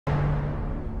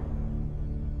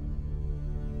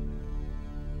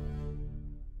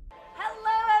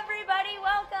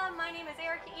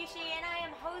Ishii, and I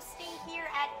am hosting here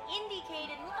at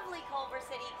IndieCade in lovely Culver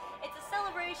City. It's a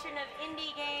celebration of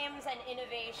indie games and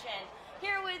innovation.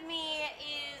 Here with me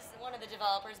is one of the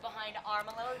developers behind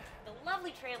Armello, the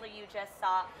lovely trailer you just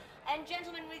saw. And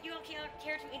gentlemen, would you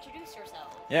care to introduce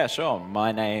yourselves? Yeah, sure.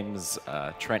 My name's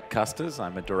Trent Custers.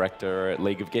 I'm a director at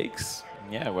League of Geeks.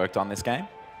 Yeah, worked on this game.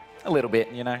 A little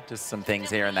bit, you know, just some things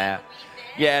here and there.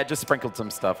 Yeah, just sprinkled some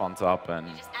stuff on top and...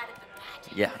 You just added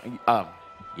the magic. Yeah.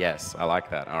 Yes, I like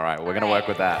that. All right, we're going to work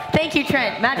with that. Thank you,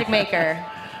 Trent, Magic Maker.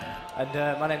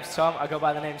 And my name's Tom. I go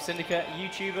by the name Syndicate,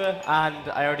 YouTuber,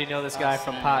 and I already know this guy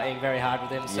from partying very hard with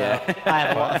him, so I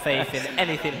have a lot of faith in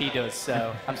anything he does,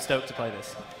 so I'm stoked to play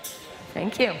this.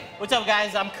 Thank you. What's up,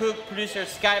 guys? I'm Cook, producer of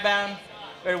Skybound,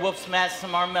 ready to whoop some ass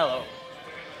some Armello.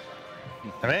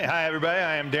 Hey, hi, everybody.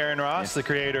 I am Darin Ross, the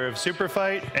creator of Super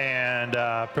Fight and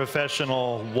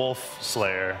professional wolf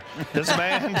slayer. This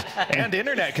man and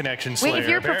internet connection slayer. Wait, if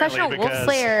you're a professional wolf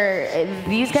slayer,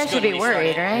 these guys should be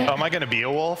worried, right? Oh, am I going to be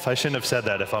a wolf? I shouldn't have said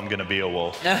that if I'm going to be a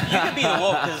wolf. You could be the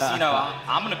wolf because, you know,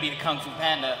 I'm going to be the Kung Fu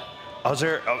Panda. Oh,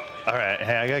 all right.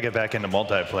 Hey, I got to get back into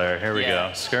multiplayer. Here we go.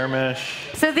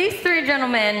 Skirmish. So these three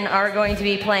gentlemen are going to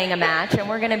be playing a match, and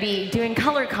we're going to be doing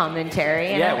color commentary.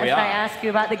 And Yeah, we are. I ask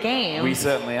you about the game. We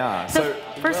certainly are. So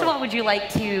first of all, would you like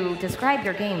to describe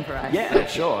your game for us? Yeah,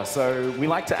 sure. So we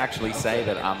like to actually say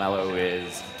that Armello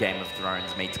is Game of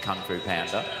Thrones meets Kung Fu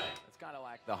Panda. It's kind of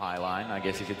like the High Line, I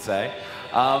guess you could say.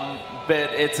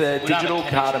 But it's a digital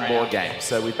card and board game.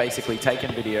 So we've basically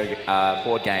taken video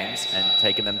board games and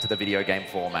taken them to the video game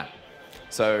format.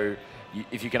 So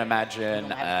if you can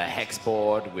imagine a hex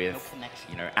board with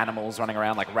animals running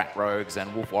around like rat rogues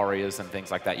and wolf warriors and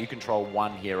things like that, you control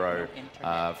one hero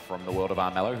from the world of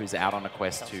Armello who's out on a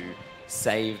quest to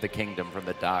save the kingdom from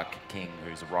the Dark King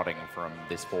who's rotting from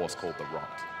this force called the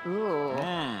Rot. Ooh,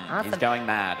 awesome. He's going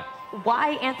mad.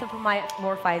 Why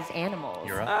anthropomorphized animals?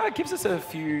 It gives us a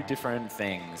few different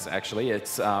things, actually.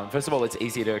 It's first of all, it's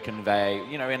easy to convey.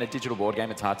 You know, in a digital board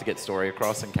game, it's hard to get story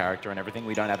across and character and everything.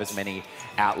 We don't have as many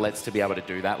outlets to be able to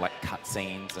do that, like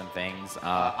cutscenes and things.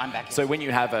 I'm back here. So when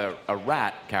you have a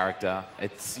rat character,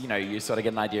 it's, you know, you sort of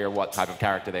get an idea of what type of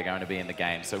character they're going to be in the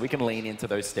game. So we can lean into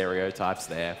those stereotypes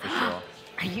there, for sure.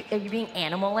 Are you being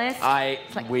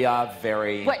animalist? We are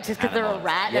very. What? Just because they're a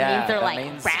rat, that means they're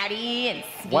like ratty and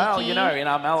sneaky? Well, you know, in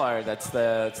Armello, that's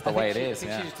the way it is. I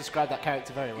think she just described that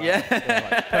character very well. Yeah,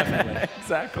 perfectly.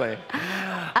 Exactly.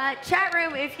 Chat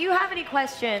room, if you have any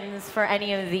questions for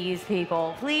any of these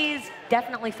people, please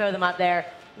definitely throw them up there.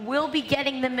 We'll be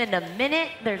getting them in a minute.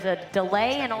 There's a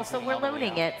delay, and also we're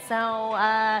loading it. So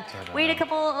wait a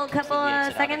couple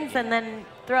seconds, and then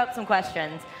throw up some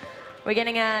questions. We're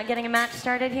getting a match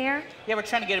started here? Yeah, we're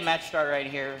trying to get a match started right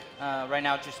here. Right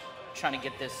now, just trying to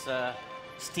get this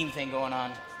Steam thing going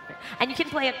on. And you can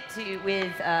play up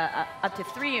to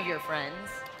 3 of your friends.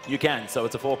 You can. So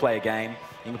it's a 4-player game.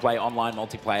 You can play online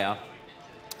multiplayer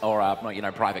or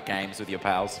private games with your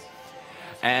pals.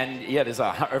 And yeah, there's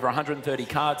over 130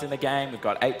 cards in the game. We've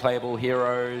got 8 playable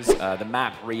heroes. The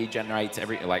map regenerates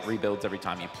rebuilds every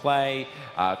time you play.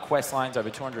 Quest lines, over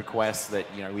 200 quests that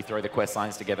we throw the quest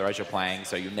lines together as you're playing,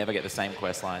 so you never get the same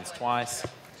quest lines twice.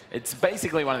 It's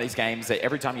basically one of these games that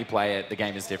every time you play it, the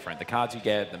game is different. The cards you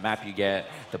get, the map you get,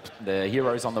 the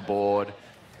heroes on the board.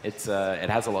 It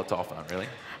has a lot to offer, really.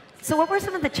 So what were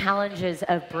some of the challenges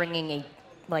of bringing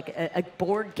a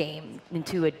board game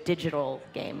into a digital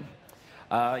game?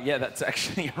 Yeah, that's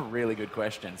actually a really good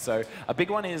question. So a big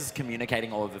one is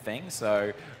communicating all of the things.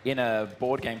 So in a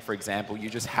board game, for example, you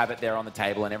just have it there on the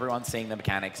table and everyone's seeing the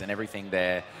mechanics and everything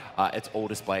there. It's all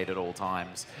displayed at all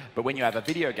times. But when you have a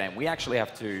video game, we actually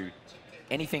have to,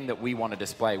 anything that we want to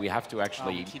display, we have to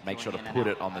actually make sure to put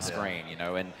it on the screen,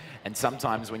 And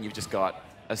sometimes when you've just got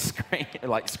a screen,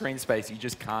 like screen space, you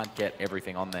just can't get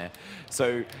everything on there.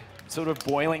 So sort of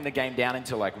boiling the game down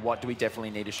into what do we definitely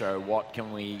need to show, what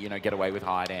can we get away with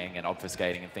hiding and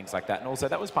obfuscating and things like that. And also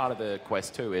that was part of the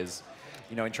quest too, is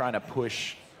in trying to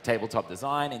push tabletop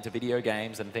design into video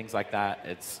games and things like that.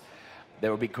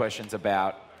 There were big questions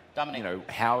about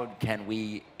how can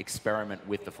we experiment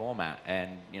with the format,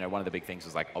 and one of the big things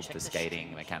was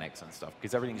obfuscating mechanics and stuff,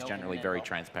 because everything's generally very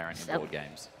transparent in board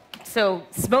games. So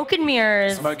smoke and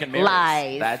mirrors,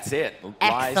 lies. That's it.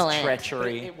 Excellent. Lies,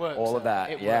 treachery, it works, all of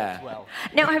that. It works well.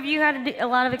 Now, have you had a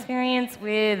lot of experience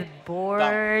with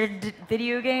board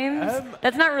video games?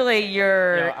 That's not really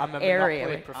your I'm a area.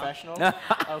 Monopoly professional.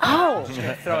 Oh. Just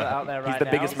gonna throw it out there right He's the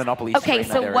now. biggest Monopoly. Okay,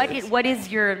 so what is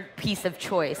your piece of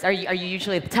choice? Are you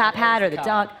usually the top hat or the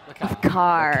dog? The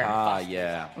car.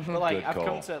 Yeah. But I've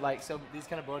come to so these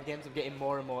kind of board games, I'm getting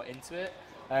more and more into it.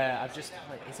 I've just,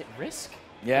 is it Risk?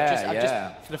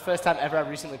 Yeah, For the first time ever, I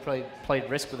recently played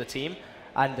Risk with a team,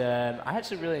 and I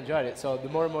actually really enjoyed it. So the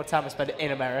more and more time I spend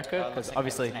in America, because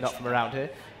obviously not from around here,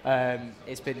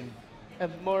 it's been a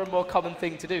more and more common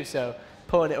thing to do. So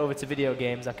putting it over to video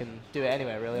games, I can do it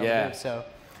anywhere really on the move. So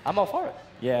I'm all for it.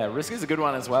 Yeah, Risk is a good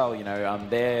one as well. You know,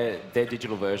 their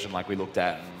digital version, like we looked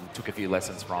at and took a few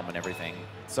lessons from and everything.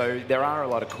 So there are a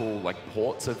lot of cool like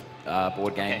ports of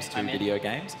board games to video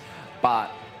games,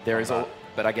 but there is all.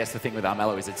 But I guess the thing with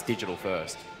Armello is it's digital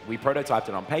first. We prototyped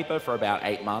it on paper for about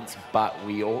 8 months, but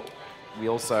we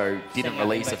also didn't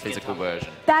release a physical version.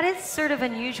 That is sort of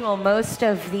unusual. Most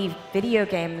of the video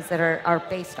games that are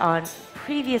based on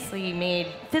previously made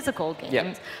physical games.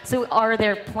 Yep. So are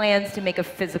there plans to make a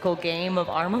physical game of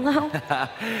Armello?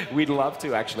 We'd love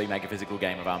to actually make a physical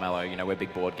game of Armello. You know, we're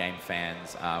big board game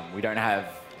fans. We don't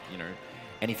have, you know,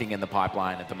 anything in the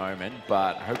pipeline at the moment,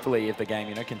 but hopefully if the game,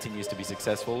 you know, continues to be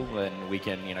successful, then we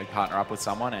can, you know, partner up with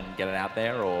someone and get it out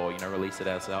there, or, you know, release it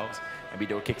ourselves. Maybe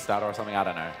do a Kickstarter or something, I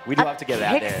don't know. We'd love to get it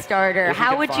out there. Kickstarter,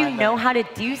 how would you know how to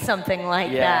do something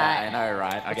like that? Yeah, I know,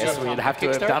 right? I guess we'd have to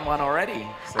have done one already.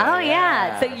 So, oh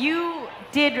yeah, so you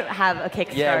did have a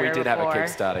Kickstarter. Yeah, we did have a before.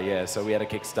 Kickstarter, yeah. So we had a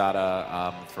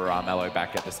Kickstarter for Armello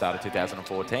back at the start of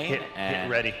 2014. Hit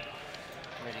ready.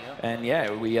 And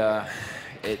yeah, we,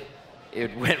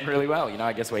 it went really well. You know,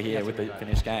 I guess we're here with the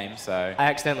finished game, so. I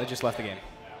accidentally just left the game.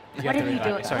 What have you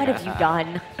done? What have you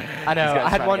done? I know. I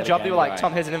had one job. They were like, right.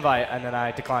 Tom, here's an invite, and then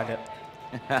I declined it.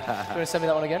 Do you want to send me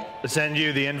that one again? Send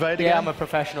you the invite again? Yeah, I'm a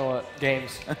professional at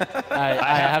games. I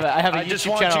have a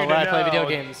YouTube channel where I play video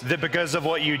games. That because of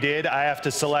what you did, I have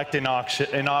to select an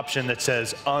option that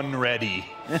says unready.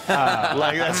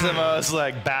 Like that's the most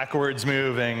like backwards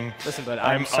moving. Listen, but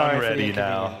I'm sorry unready for the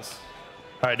now. inconvenience.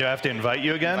 All right, do I have to invite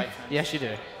you again? Yes, you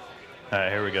do. All right,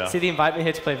 here we go. See, they invite me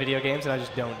here to play video games, and I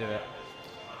just don't do it.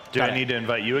 Do I need to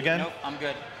invite you again? Nope, I'm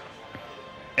good.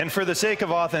 And for the sake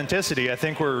of authenticity, I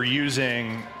think we're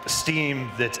using Steam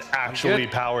that's actually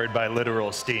powered by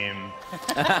literal Steam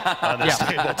on this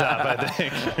tabletop, I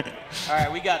think. All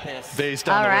right, we got this. Based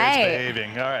on the way it's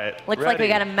behaving. All right. Looks like we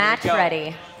got a match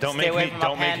ready. Don't make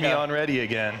me on ready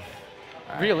again.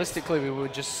 Realistically, we were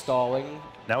just stalling.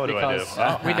 Now what do I do?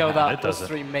 Oh, we know that those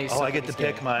three may suck. Oh, I get to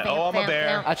pick my. Oh, I'm a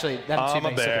bear. Actually, them two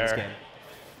may suck in this game.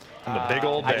 I'm a big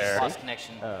old I bear. just lost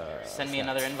connection. Send me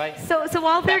another invite. So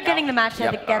while they're getting the match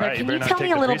together, can you tell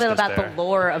me a little bit about the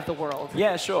lore of the world?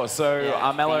 Yeah, sure. So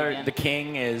Armello, the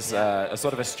king, is a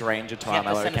sort of a stranger to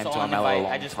Armello. Came to Armello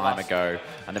a long time ago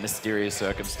under mysterious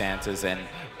circumstances and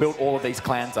built all of these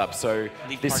clans up. So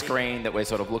this screen that we're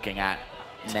sort of looking at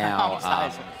now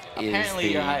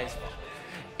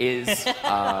is the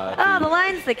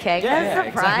lion's the king. That's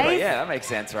a surprise. Exactly. Yeah, that makes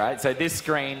sense, right? So this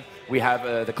screen, we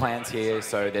have the clans here.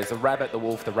 So there's the rabbit, the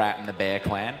wolf, the rat, and the bear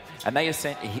clan. And they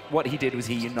what he did was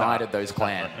he united those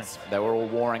clans. They were all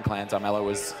warring clans. Armello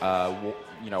was,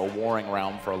 you know, a warring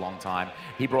realm for a long time.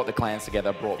 He brought the clans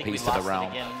together, brought peace to the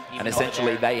realm, and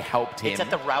essentially they helped him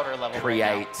at the router level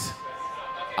create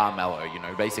Armello. You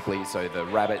know, basically, so the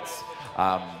rabbits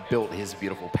built his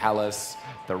beautiful palace.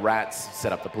 The rats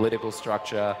set up the political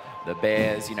structure. The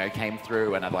bears, you know, came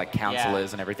through and are like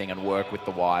counselors and everything, and work with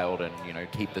the wild and, you know,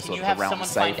 keep the sort of the realm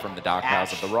safe from the dark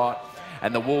powers of the rot.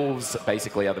 And the wolves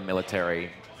basically are the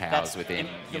military powers within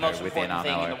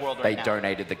Armello. They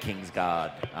donated the King's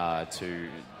Guard to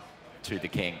the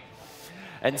king.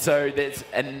 And so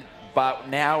but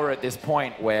now we're at this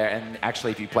point where, and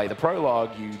actually if you play the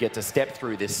prologue, you get to step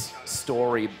through this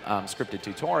story scripted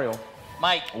tutorial.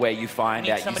 Mike, where you find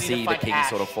out, you see the king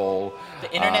sort of fall.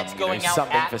 The internet's going out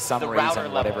something at for some the router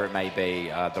reason, level. whatever it may be.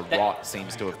 The rot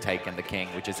seems to have taken the king,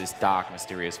 which is this dark,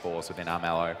 mysterious force within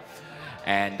Armello.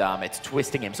 And it's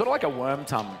twisting him, sort of like a worm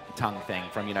tongue thing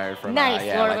from, you know, from Lord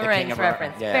like of the Rings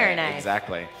reference. Yeah, very nice.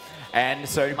 Exactly. And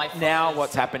so now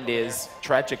what's happened is,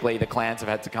 tragically, the clans have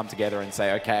had to come together and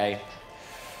say, okay,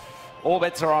 all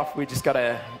bets are off. We just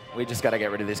gotta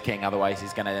get rid of this king. Otherwise,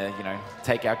 he's gonna, you know,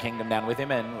 take our kingdom down with him.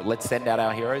 And let's send out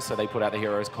our heroes. So they put out the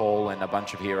heroes call, and a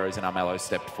bunch of heroes in Armello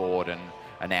stepped forward and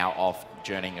are now off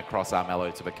journeying across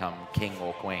Armello to become king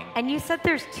or queen. And you said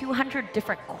there's 200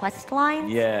 different quest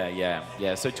lines?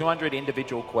 Yeah. So 200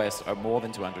 individual quests, or more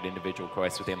than 200 individual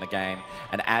quests within the game.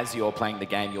 And as you're playing the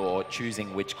game, you're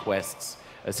choosing which quests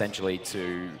essentially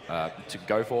to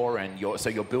go for, and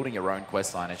you're building your own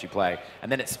quest line as you play,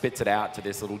 and then it spits it out to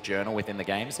this little journal within the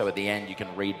game. So at the end, you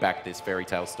can read back this fairy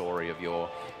tale story of your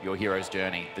hero's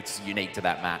journey that's unique to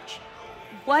that match.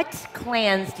 What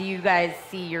clans do you guys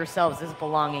see yourselves as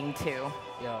belonging to?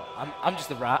 Yo, I'm just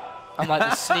the rat. I'm like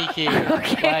the sneaky.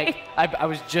 Like I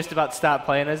was just about to start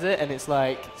playing as it, and it's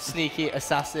like sneaky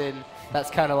assassin, That's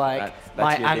kind of like That's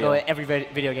my your angle deal. at every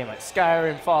video game, like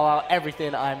Skyrim, Fallout,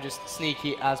 everything. I'm just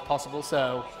sneaky as possible.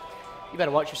 So you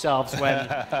better watch yourselves when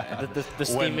the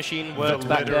Steam When machine the works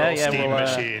back literal there. Yeah, Steam we'll,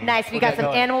 machine. Nice. We We'll got get some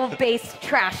going. animal-based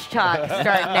trash talk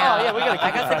starting now. Oh yeah, we gotta.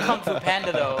 I got the Kung Fu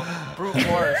Panda though, brute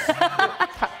force.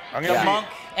 I'm The gonna monk,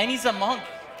 and he's a monk.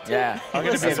 Yeah. I'm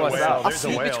gonna be the whale. I'll There's a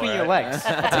sleep whale, between your right? legs.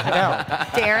 I'll take it down.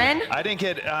 Darren? I didn't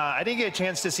get a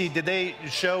chance to see. Did they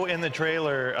show in the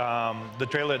trailer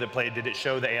that played? Did it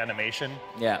show the animation?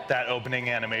 Yeah. That opening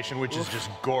animation, which is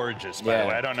just gorgeous. By Yeah, the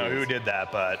way, I don't know it who is. did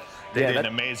that, but they Yeah, did an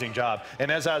that- amazing job.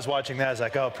 And as I was watching that, I was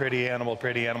like, oh, pretty animal,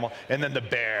 and then the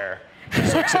bear.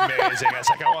 Just looks amazing. I was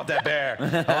like, I want that bear. I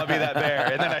want to be that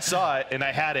bear. And then I saw it, and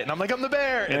I had it, and I'm like, I'm the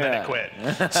bear. And then it quit.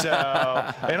 So,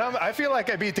 and I feel like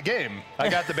I beat the game. I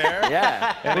got the bear.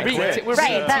 Yeah. And it quit. we're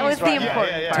Right, that was the right.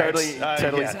 important part.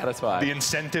 Totally satisfied. The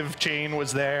incentive chain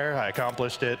was there. I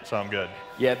accomplished it, so I'm good.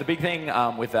 Yeah, the big thing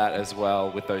with that as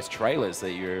well, with those trailers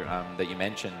that you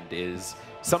mentioned, is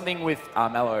something with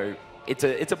Armello.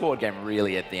 It's a board game,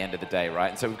 really, at the end of the day,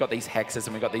 right? And so we've got these hexes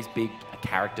and we've got these big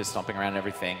characters stomping around and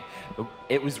everything.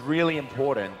 It was really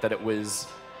important that it was,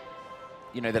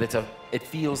 that it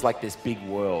feels like this big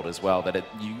world as well. That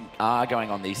you are going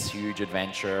on this huge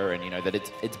adventure, and that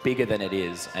it's bigger than it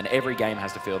is. And every game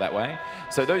has to feel that way.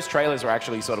 So those trailers were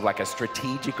actually sort of like a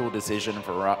strategical decision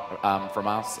from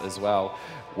us as well,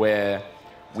 where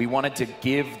we wanted to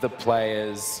give the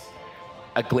players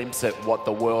a glimpse at what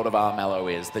the world of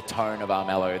Armello is, the tone of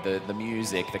Armello, the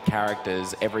music, the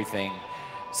characters, everything,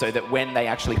 so that when they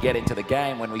actually get into the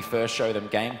game, when we first show them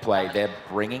gameplay, they're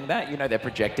bringing that, they're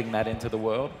projecting that into the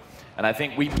world. And I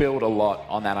think we build a lot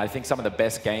on that. I think some of the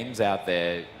best games out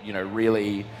there,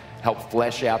 really help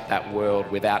flesh out that world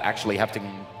without actually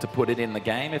having to put it in the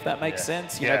game, if that makes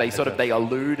sense. Yeah, They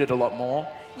allude it a lot more.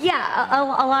 Yeah,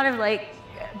 a lot of like.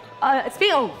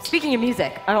 Speaking of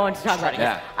music, I want to talk about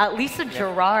Yeah. this. Lisa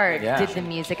Gerard Yeah. did the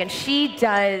music, and she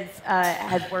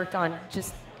has worked on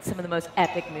just some of the most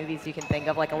epic movies you can think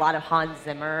of, like a lot of Hans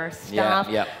Zimmer stuff.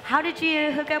 Yeah. How did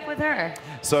you hook up with her?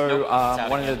 So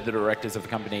one of the directors of the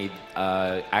company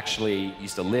actually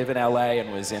used to live in LA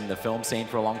and was in the film scene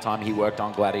for a long time. He worked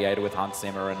on Gladiator with Hans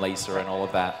Zimmer and Lisa and all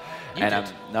of that.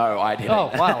 No, I didn't. Oh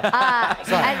wow.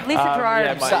 And Lisa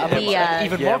Gerard,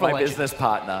 even more of a my legend. business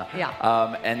partner.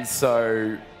 Yeah. And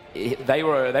so they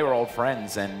were old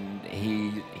friends, and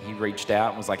he reached out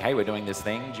and was like, "Hey, we're doing this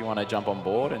thing. Do you want to jump on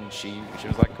board?" And she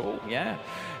was like, "Cool, yeah."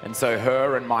 And so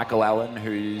her and Michael Allen,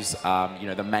 who's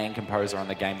the main composer on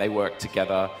the game, they worked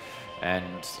together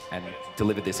and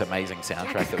delivered this amazing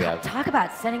soundtrack that we have. Talk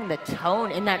about setting the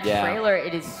tone in that Yeah. trailer.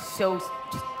 It is so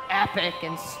just epic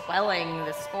and swelling,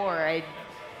 the score.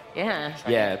 Yeah,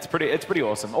 it's pretty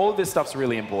awesome. All of this stuff's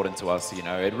really important to us.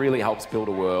 It really helps build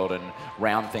a world and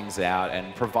round things out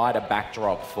and provide a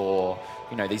backdrop for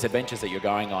these adventures that you're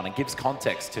going on, and gives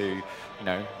context to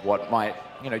what might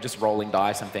just rolling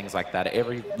dice and things like that.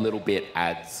 Every little bit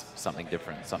adds something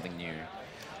different, something new.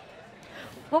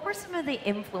 What were some of the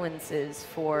influences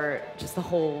for just the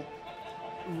whole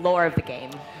lore of the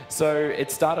game? So it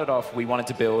started off, we wanted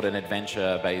to build an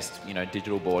adventure-based,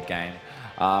 digital board game.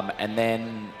 And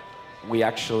then we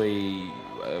actually,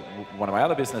 one of my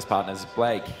other business partners,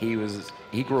 Blake,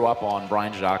 he grew up on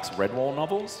Brian Jacques' Redwall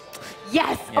novels.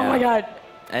 Yes! Yeah. Oh my God.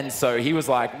 And so he was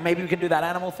like, maybe we can do that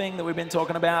animal thing that we've been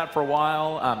talking about for a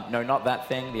while. No, not that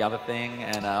thing, the other thing.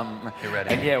 And, You're ready.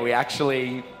 and yeah, we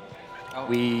actually,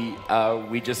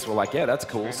 we just were like, yeah, that's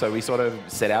cool. So we sort of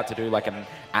set out to do like an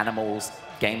animals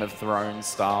Game of Thrones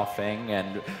style thing.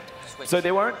 And so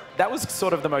that was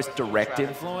sort of the most direct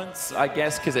influence, I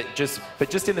guess, but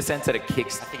just in the sense that it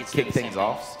kicked things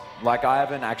off. Like I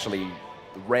haven't actually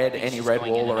read any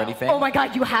Redwall or anything. Oh my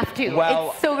God, you have to.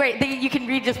 Well, it's so great. You can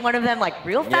read just one of them like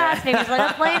real fast, maybe just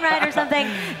like a plane ride or something.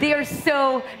 They are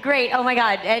so great. Oh my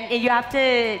God. And you have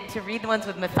to read the ones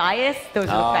with Matthias. Those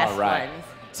are the best ones.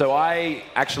 So I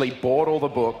actually bought all the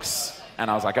books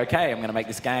and I was like, okay, I'm going to make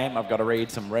this game. I've got to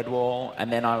read some Redwall.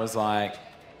 And then I was like,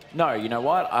 no, you know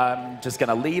what? I'm just going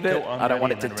to leave it. I don't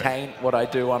want it to taint what I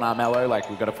do on Armello. Like,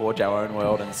 we've got to forge our own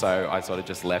world. And so I sort of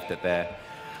just left it there.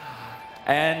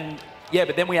 And yeah,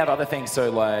 but then we have other things.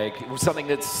 So like something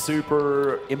that's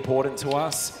super important to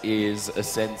us is a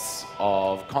sense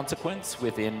of consequence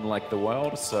within like the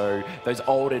world. So those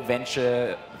old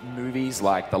adventure movies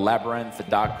like The Labyrinth, The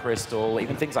Dark Crystal,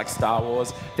 even things like Star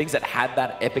Wars, things that had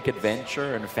that epic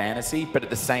adventure and fantasy, but at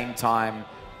the same time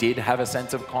did have a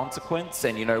sense of consequence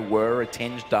and, were a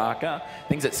tinge darker.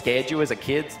 Things that scared you as a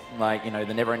kid, like,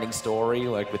 the Never-Ending Story,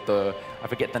 like with I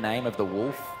forget the name of the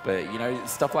wolf, but,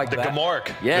 stuff like that. The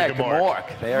Gamork. Yeah, the Gamork.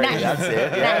 Gamork. There it is. That's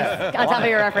it. Yeah. Nice. On top of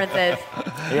your references.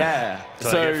 Yeah. So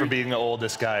I get for being the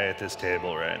oldest guy at this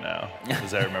table right now,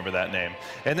 because I remember that name.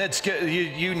 And that's good.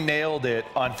 You nailed it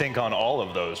on all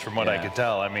of those, from what I could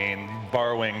tell. I mean,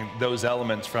 borrowing those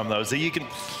elements from those. You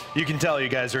can tell you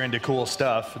guys are into cool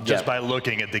stuff just by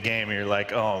looking at the game. You're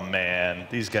like, oh man,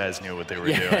 these guys knew what they were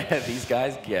doing. These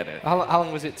guys get it. How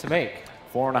long was it to make?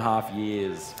 4.5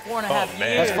 years. 4.5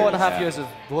 years. That's 4.5 years of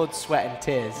blood, sweat, and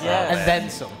tears. Yeah. And then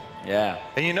some. Yeah.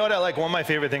 And you know what I like? One of my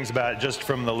favorite things about it, just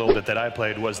from the little bit that I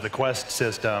played, was the quest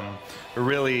system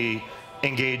really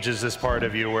engages this part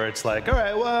of you where it's like, all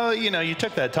right, well, you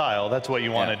took that tile. That's what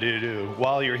you want to do.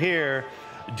 While you're here,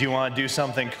 do you want to do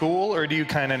something cool, or do you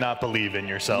kind of not believe in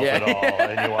yourself at all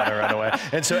and you want to run away?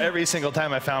 And so every single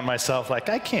time I found myself like,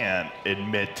 I can't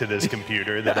admit to this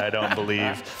computer that I don't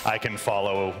believe I can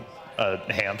follow a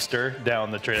hamster down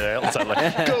the trail. So I'm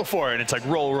like, go for it. And it's like,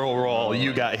 roll, roll, roll.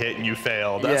 You got hit and you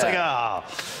failed. I was like, ah.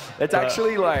 It's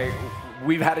actually like,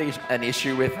 we've had an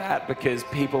issue with that because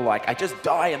people I just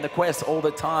die in the quest all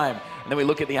the time. And then we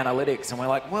look at the analytics and we're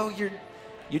like, well,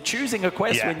 you're choosing a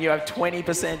quest when you have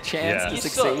 20% chance to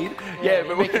succeed. Yeah,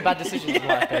 but making bad decisions in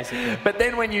life, basically. But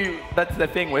then that's the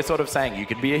thing, we're sort of saying you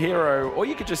can be a hero, or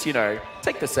you could just,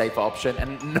 take the safe option,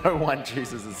 and no one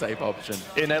chooses the safe option.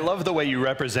 And I love the way you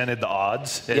represented the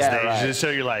odds. So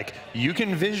you're like, you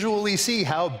can visually see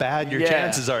how bad your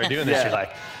chances are doing this. You're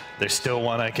like, there's still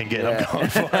one I can get. I'm going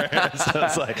for it. So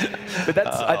it's like, but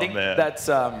I think that's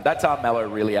Armello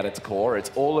really at its core.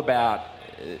 It's all about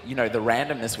the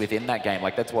randomness within that game.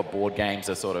 Like, that's what board games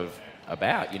are sort of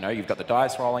about. You've got the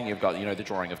dice rolling, you've got, the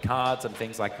drawing of cards and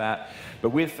things like that. But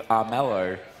with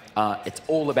Armello, it's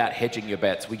all about hedging your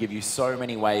bets. We give you so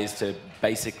many ways to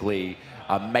basically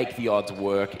make the odds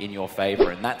work in your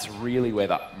favor. And that's really where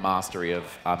the mastery of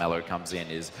Armello comes in,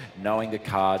 is knowing the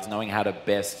cards, knowing how to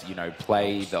best,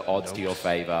 play the odds to your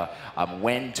favor,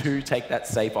 when to take that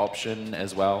safe option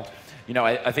as well.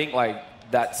 I think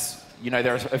that's,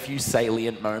 there are a few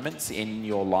salient moments in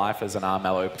your life as an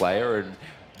Armello player, and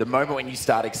the moment when you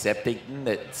start accepting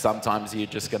that sometimes you're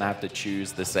just going to have to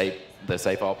choose the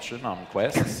safe option on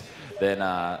quests, then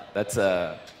that's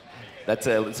a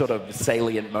sort of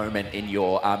salient moment in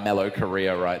your Armello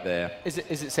career right there. Is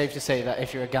it safe to say that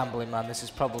if you're a gambling man, this is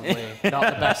probably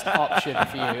not the best option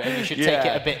for you, and you should take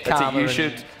it a bit calmer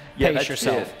and pace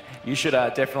yourself? You should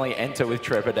definitely enter with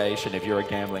trepidation if you're a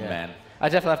gambling man. I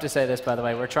definitely have to say this, by the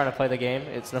way. We're trying to play the game.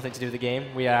 It's nothing to do with the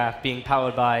game. We are being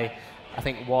powered by, I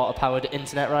think, water-powered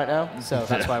internet right now. So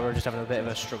that's why we're just having a bit of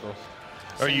a struggle.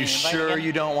 Are you sure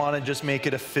you don't want to just make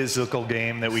it a physical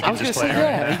game that we can just play?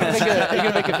 Yeah, are you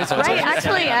going to make a physical Right,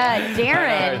 actually,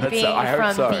 Darin, being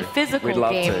from the physical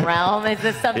game realm, is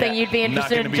this something you'd be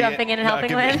interested in jumping in and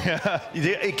helping with?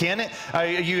 Can it?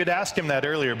 You had asked him that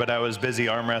earlier, but I was busy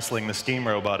arm wrestling the steam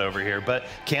robot over here. But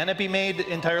can it be made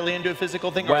entirely into a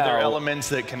physical thing, or are there elements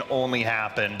that can only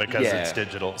happen because it's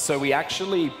digital? So we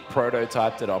actually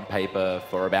prototyped it on paper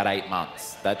for about 8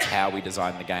 months. That's how we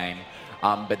designed the game.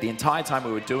 But the entire time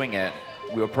we were doing it,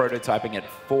 we were prototyping it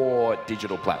for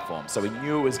digital platforms. So we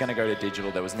knew it was going to go to digital.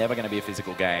 There was never going to be a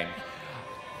physical game.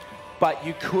 But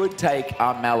you could take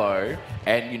Armello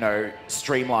and,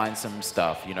 streamline some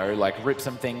stuff, like rip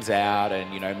some things out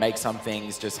and, make some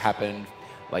things just happen,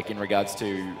 like in regards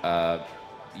to,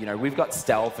 we've got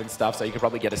stealth and stuff, so you could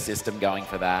probably get a system going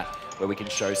for that where we can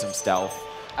show some stealth.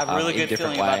 I have a really good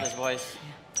feeling about this, boys.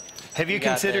 Have you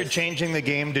considered changing the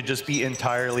game to just be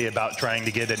entirely about trying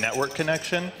to get a network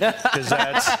connection? Because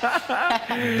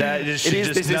that is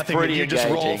just nothing. You just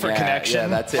roll for connection. Yeah,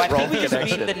 that's it. Well, I think we just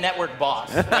need the network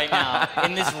boss right now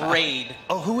in this raid.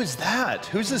 Oh, who is that?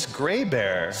 Who's this gray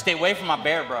bear? Stay away from my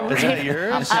bear, bro. Is that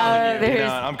yours? I'm telling you.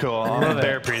 No, I'm cool. I'm a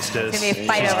bear priestess. It's going to be a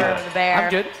fight over the bear.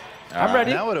 I'm good. I'm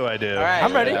ready. Now what do I do? All right.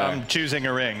 I'm ready. I'm choosing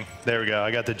a ring. There we go. I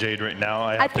got the jade ring. Now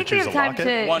I have to think we choose have a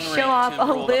time locket. to show off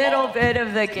a little bit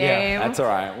of the game. That's all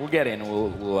right. We'll get in.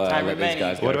 We'll let these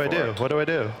guys go. What do I do? What do I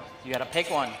do? You gotta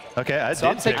pick one. Okay, I So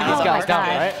I'm did taking pick these one. guys down,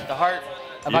 gosh. right? The heart.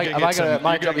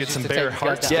 My job get is some just to bear take these guys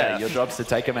hearts down. down. Yeah, your job's to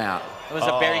take them out. It was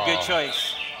a very good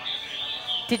choice.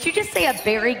 Did you just say a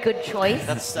very good choice?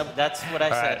 That's what I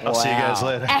All right, said. I'll see you guys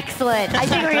later. Excellent. I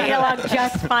think we're going to get along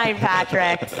just fine,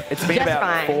 Patrick. It's been just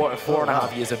about fine. four and a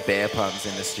half years of bear puns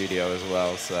in the studio as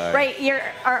well. So Right,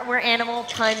 we're animal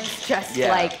puns just Yeah.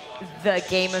 like the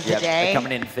game of the yeah, day. they're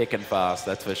coming in thick and fast.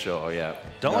 That's for sure. Yeah.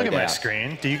 Don't No look at my doubt.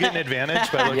 screen. Do you get an advantage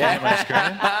by looking at my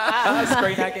screen?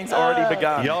 Screen hacking's already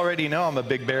begun. You already know I'm a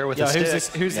big bear with a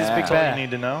stick. Who's this Yeah. big That's all you bear?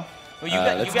 need to know. Well, you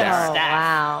got that's a Darin. Oh,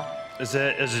 staff. wow. Is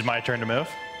it my turn to move?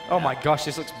 Oh my gosh,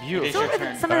 this looks beautiful. So your what turn.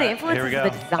 are some of the All right, influences here we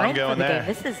of go. the design I'm for going the there. game?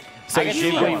 This is So I guess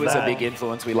Ghibli you was a that. big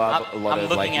influence. We love a lot I'm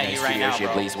of like looking at you right Studio now, bro.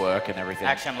 Ghibli's work and everything.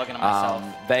 Actually, I'm looking at myself.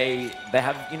 They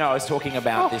have I was talking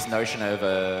about this notion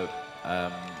of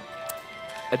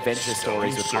adventure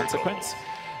stories with consequence.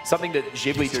 Something that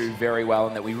Ghibli do very well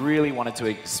and that we really wanted to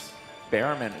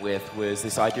experiment with was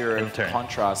this idea of Intern.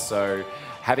 contrast. So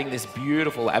having this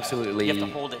beautiful, absolutely You have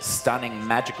to hold it. stunning,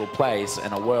 magical place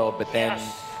in a world, but then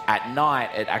at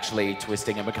night it actually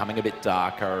twisting and becoming a bit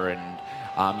darker and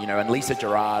and Lisa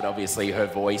Gerard, obviously her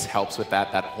voice helps with that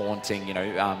haunting,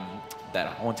 that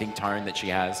haunting tone that she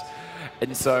has.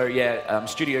 And so,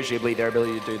 Studio Ghibli, their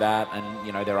ability to do that,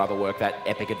 and their other work, that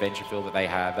epic adventure feel that they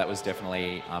have, that was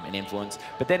definitely an influence.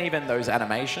 But then even those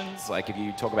animations, like if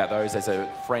you talk about those, there's a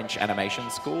French animation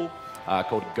school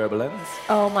called Gobelins.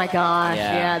 Oh my gosh,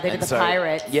 yeah, they did And the so-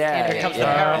 pirate. Yeah, animation. comes the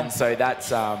arrow. and so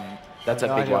that's a no big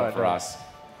idea one what for I did. us.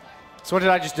 So what did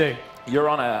I just do? You're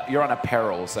on a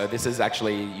peril, so this is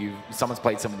actually someone's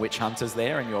played some witch hunters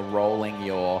there, and you're rolling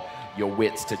your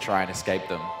wits to try and escape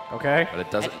them. Okay. But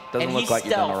it doesn't And look he's like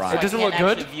you've done stealth, all so right. It doesn't I look can't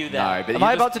good? actually view No, that. but Am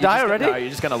I about to die already? No, you're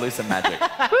just going to lose some magic.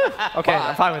 Okay,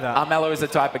 I'm fine with that. Armello is the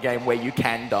type of game where you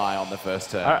can die on the first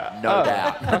turn, no Oh,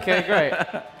 doubt. Okay, great.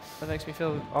 That makes me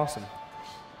feel awesome.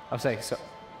 I'm saying so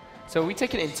are we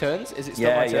taking it in turns? Is it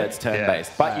still my turn? Yeah, it's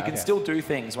turn-based, but you can okay. still do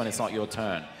things when it's not your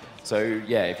turn. So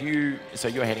yeah, you're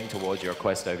heading towards your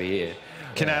quest over here.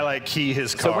 Can I like key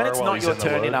his car So when it's while not he's your in the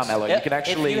turn in woods? Armello, you can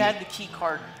actually If you had the key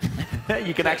card,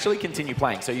 you can actually continue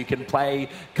playing. So you can play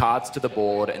cards to the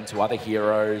board and to other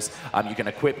heroes. You can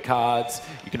equip cards.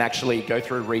 You can actually go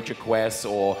through read your quests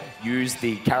or use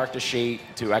the character sheet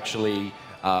to actually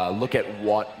look at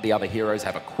what the other heroes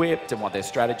have equipped and what their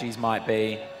strategies might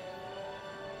be.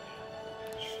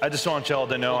 I just want y'all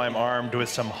to know I'm armed with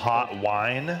some hot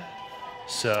wine,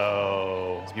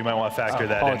 so you might want to factor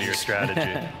that into your apologies.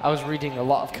 strategy. I was reading a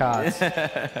lot of cards.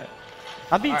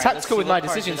 I'm being All right, let's tactical see with my what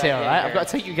cards decisions did I here, get all right? here. I've got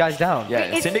to take you guys down. Yeah,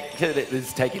 It's- Syndicate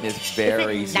is taking this Is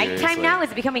very it seriously. nighttime now?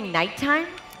 Is it becoming nighttime?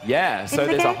 Yeah, so in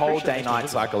the there's a game? whole For sure. day-night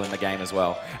cycle in the game as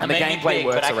well. And the may be gameplay big,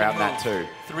 works but I can around that move too.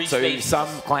 3 So spaces. some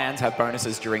clans have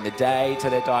bonuses during the day to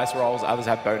their dice rolls, others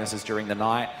have bonuses during the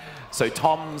night. So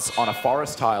Tom's on a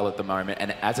forest tile at the moment,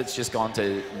 and as it's just gone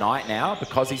to night now,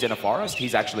 because he's in a forest,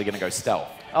 he's actually going to go stealth.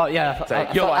 Oh yeah, So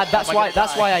you're like, that's am I why gonna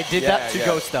that's die? why I did Yeah, that to yeah.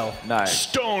 go stealth. No.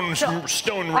 Stone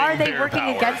ring Are they bear working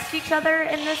power. against each other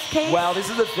in this case? Well, this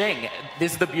is the thing.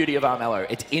 This is the beauty of Armello.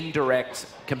 It's indirect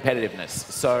competitiveness.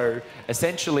 So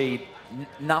essentially,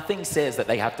 nothing says that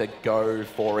they have to go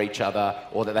for each other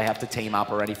or that they have to team up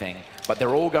or anything, but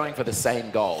they're all going for the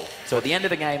same goal. So at the end of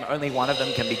the game, only one of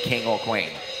them can be king or queen.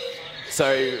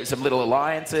 So some little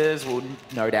alliances will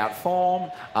no doubt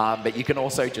form, but you can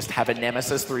also just have a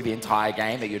nemesis through the entire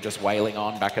game that you're just wailing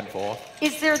on back and forth.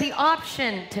 Is there the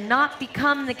option to not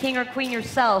become the king or queen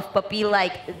yourself, but be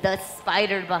like the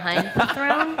spider behind the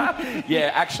throne?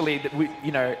 Yeah, actually,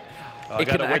 I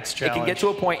got a wits it can get challenge. to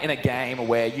a point in a game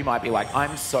where you might be like,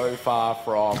 I'm so far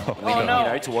from winning,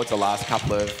 no. towards the last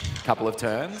couple of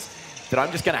turns, that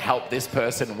I'm just going to help this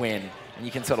person win. And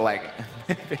you can sort of like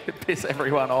piss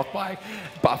everyone off by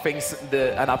buffing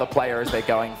another player as they're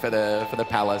going for the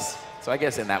palace. So I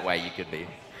guess in that way you could be.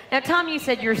 Now, Tom, you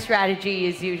said your strategy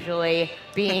is usually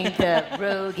being the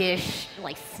roguish,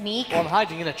 like, sneak. Well, I'm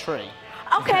hiding in a tree.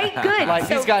 Okay, good. Like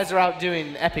So these guys are out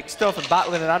doing epic stuff and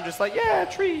battling, and I'm just like, yeah,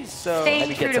 trees. So staying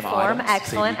Maybe true get to some form. items so you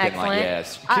Excellent, can, like, excellent.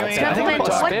 yes. Can we- I think Gentlemen, I put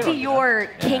a what spear do on your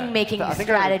king-making I think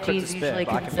I already equipped strategies the spear, usually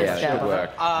but I can consist Yeah, it should of? work.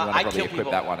 You want I to probably kill equip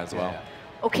people. that one as well.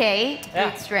 Okay, Yeah.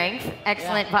 good strength.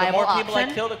 Excellent, the viable more people I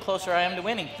option. kill, the closer I am to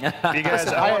winning. You guys,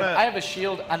 Listen, I want I to. have a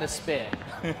shield and a spear.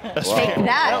 Take I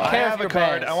that. don't care if have a you're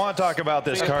card. bears. I want to talk about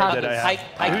this So you're card that I pounding.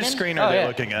 have. Pikemen? Whose screen are Oh, they yeah.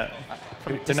 looking at?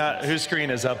 They're not, whose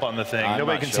screen is up on the thing? I'm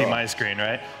Nobody not can see sure. my screen,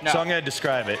 right? No. So I'm going to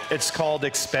describe it. It's called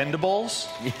Expendables,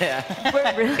 Yeah.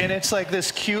 Really? and it's like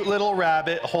this cute little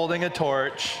rabbit holding a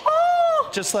torch. Oh!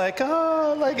 look just like,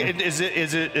 oh, like is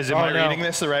it? Am I reading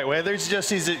this the right way? There's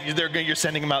just you're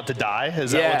sending them out to die.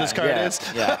 Is that what this card is?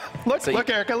 Yeah. Look,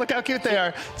 Erika, look how cute they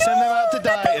are. Send them out to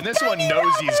die, and this one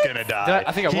knows he's gonna die.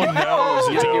 I think I he won. knows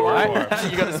it's over for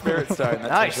him. You got a spirit stone. That's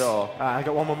Nice. for sure. I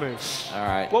got one more move. All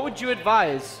right. What would you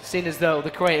advise, seeing as though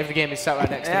the creator of the game is sat right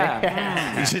next to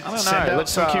me? You should I don't send know. out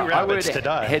Let's some cute I rabbits would to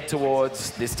die. head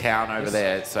towards this town over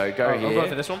there. So go here. I'll go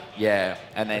for this one? Yeah,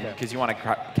 and then because you want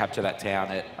to capture that town.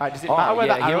 Alright, does it matter where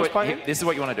that arrow's pointing? This is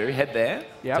what you want to do. Head there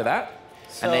to that,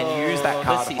 So, and then use that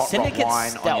card to hot rod Syndicate's wine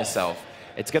stealth. on yourself.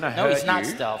 It's going to hurt you. No, it's not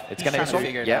stealth. It's He's going trying to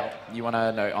figure it out. You want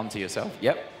to know onto yourself.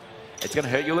 Yep. It's going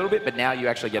to hurt you a little bit, but now you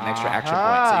actually get an extra action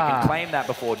point. So you can claim that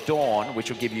before dawn, which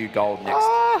will give you gold next.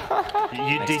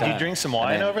 Did you drink some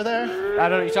wine over there? I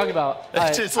don't know what you're talking about.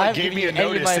 It's just like gave me a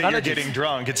notice that you're getting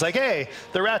drunk. It's like, hey,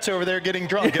 the rat's over there getting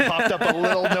drunk. It popped up a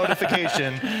little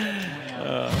notification.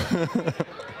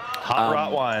 Hot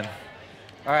rot wine.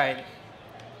 All right.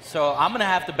 So I'm gonna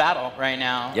have to battle right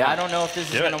now. Yeah. I don't know if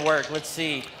this is gonna work. Let's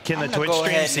see. Can I'm the gonna Twitch go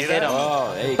stream ahead see and hit that? him.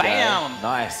 Oh, there you Bam! go.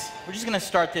 Nice. We're just gonna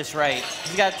start this right.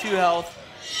 He's got 2 health.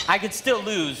 I could still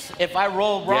lose. If I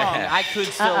roll wrong, I could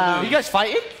still lose. You guys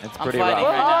fighting? It's I'm pretty fighting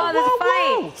rough. right now. Oh, there's a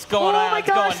fight. It's going on. my It's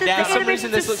gosh, going down. For some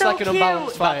reason, this looks like an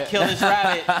unbalanced fight. Kill this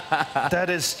rabbit. That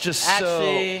is just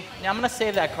Actually, I'm gonna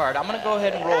save that card. I'm gonna go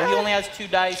ahead and roll. He only has 2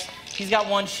 dice. He's got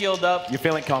 1 shield up. You're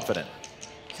feeling confident.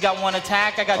 He's got 1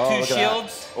 attack. I got 2 look at that.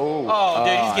 shields. Oh,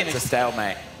 dude, he's getting. it's a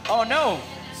stalemate. Oh no!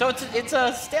 So it's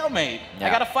a stalemate. Yeah. I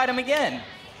gotta fight him again.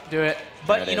 Do it.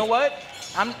 But you know what?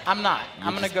 I'm not.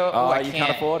 I'm gonna go. Oh, I you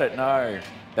can't afford it. No,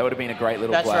 that would have been a great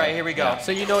little That's play. right. Here we go. Yeah.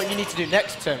 So you know what you need to do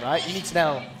next turn, right? You need to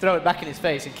now throw it back in his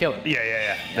face and kill him.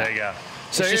 Yeah. There you go.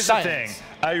 So It's here's just the thing. science.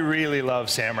 I really love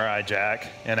Samurai Jack,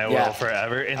 and I will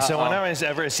forever. And so when I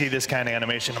ever see this kind of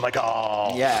animation, I'm like,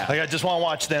 oh. Yeah. Like I just want to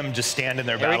watch them just stand in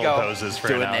their Here we battle go. poses for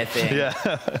Doing an hour. their thing.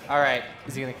 Yeah. All right.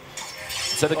 Is he gonna?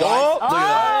 So the guys, look at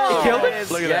that. He killed There it?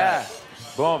 is. Look at yeah.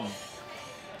 Boom.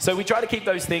 So we try to keep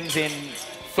those things in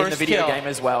the First video kill. game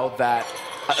as well that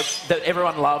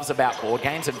everyone loves about board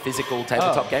games and physical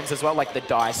tabletop games as well, like the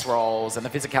dice rolls and the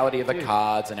physicality of the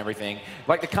cards and everything.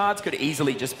 Like the cards could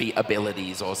easily just be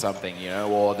abilities or something, you know,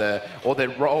 or the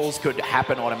rolls could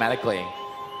happen automatically.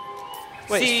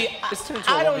 Wait, See, it's turned into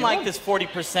a I don't 1v1. like this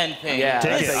 40% thing. Yeah.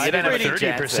 Take it. So I you don't did have a a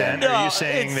chance there. 30%. Are you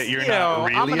saying that you're not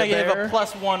really I'm gonna a give bear? a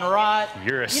 +1 rot.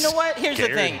 You're a You know what? Here's the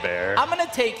scared thing. bear. I'm gonna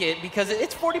take it because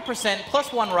it's 40%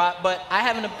 +1 rot, but I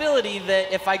have an ability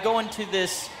that if I go into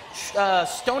this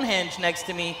Stonehenge next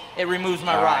to me, it removes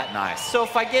my All rot. right, nice. So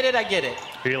if I get it, I get it.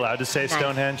 Are you allowed to say Nice.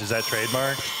 Stonehenge? Is that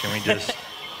trademark? Can we just?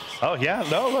 Oh yeah.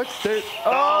 No. Look. There.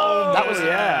 that was-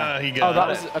 He got Oh, that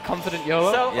it. was a confident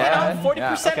YOLO. So Yeah. you know, 40%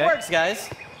 Yeah, okay. works, guys.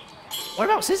 What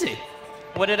about Sizzy?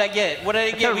 What did I get? What did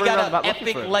I get? kinda We run around got about an looking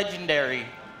epic for it. legendary,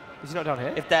 Is he not down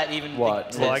here? if that even What?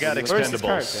 exists. Well, I got Where's his Expendables.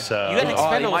 character? So. You got Oh, he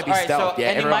Expendables. might be All right, stealth. so Yeah,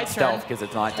 ending my everyone's stealth turn. because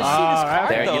it's night See this time. card,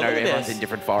 There, though, you know, look at everyone's this. in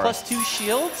different forests. +2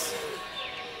 shields.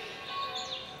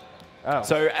 Oh.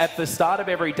 So at the start of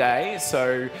every day,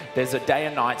 so there's a day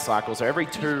and night cycle. So every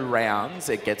 2 rounds,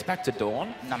 it gets back to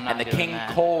dawn, I'm not and the doing king that.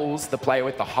 calls the player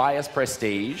with the highest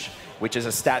prestige, which is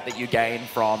a stat that you gain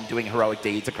from doing heroic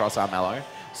deeds across Armello.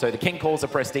 So the king calls a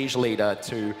prestige leader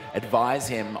to advise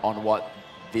him on what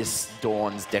this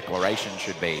dawn's declaration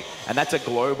should be, and that's a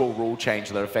global rule change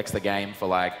that affects the game for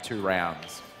like 2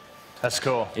 rounds. That's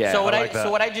cool. Yeah. So what I like that. so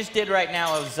what I just did right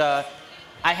now is I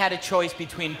had a choice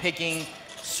between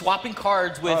swapping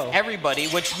cards with everybody,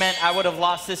 which meant I would have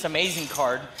lost this amazing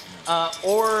card,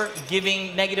 or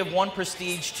giving -1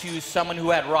 prestige to someone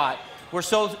who had rot. We're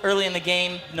so early in the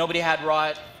game, nobody had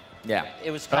rot. Yeah.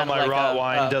 It was kind of my like raw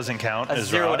wine doesn't count a as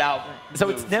zeroed rot. out. So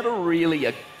it's move. never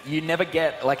really you never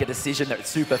get like a decision that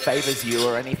super favors you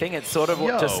or anything. It's sort of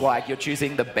Yo. just like you're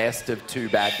choosing the best of 2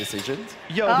 bad decisions.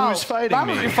 Yo, Oh, who's fighting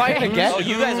me? You're fighting again? Oh,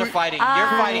 you guys are fighting.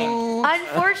 You're fighting.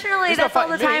 Unfortunately, He's not that's all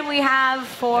the fighting me. time we have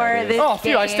for this Oh,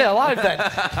 phew, I stay game. alive then.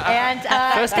 And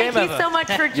First thank game you ever. so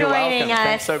much for You're joining welcome. us.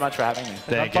 Thanks so much for having me. My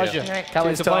Thank pleasure. you. Can't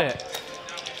wait to play Cheers, it.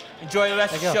 Enjoy the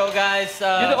rest of the There you show, guys.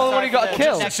 You're the only one who got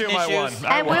killed. Assume I won.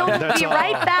 I And won. we'll That's be all.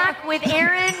 right back with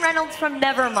Aaron Reynolds from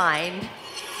Nevermind.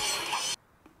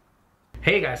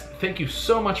 Hey guys, thank you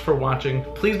so much for watching.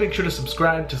 Please make sure to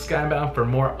subscribe to Skybound for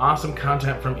more awesome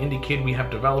content from IndieCade. We have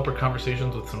developer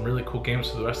conversations with some really cool games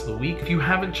for the rest of the week. If you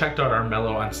haven't checked out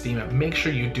Armello on Steam, make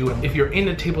sure you do. And if you're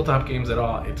into tabletop games at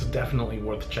all, it's definitely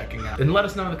worth checking out. And let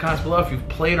us know in the comments below if you've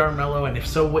played Armello, and if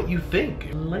so, what you think.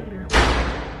 Later.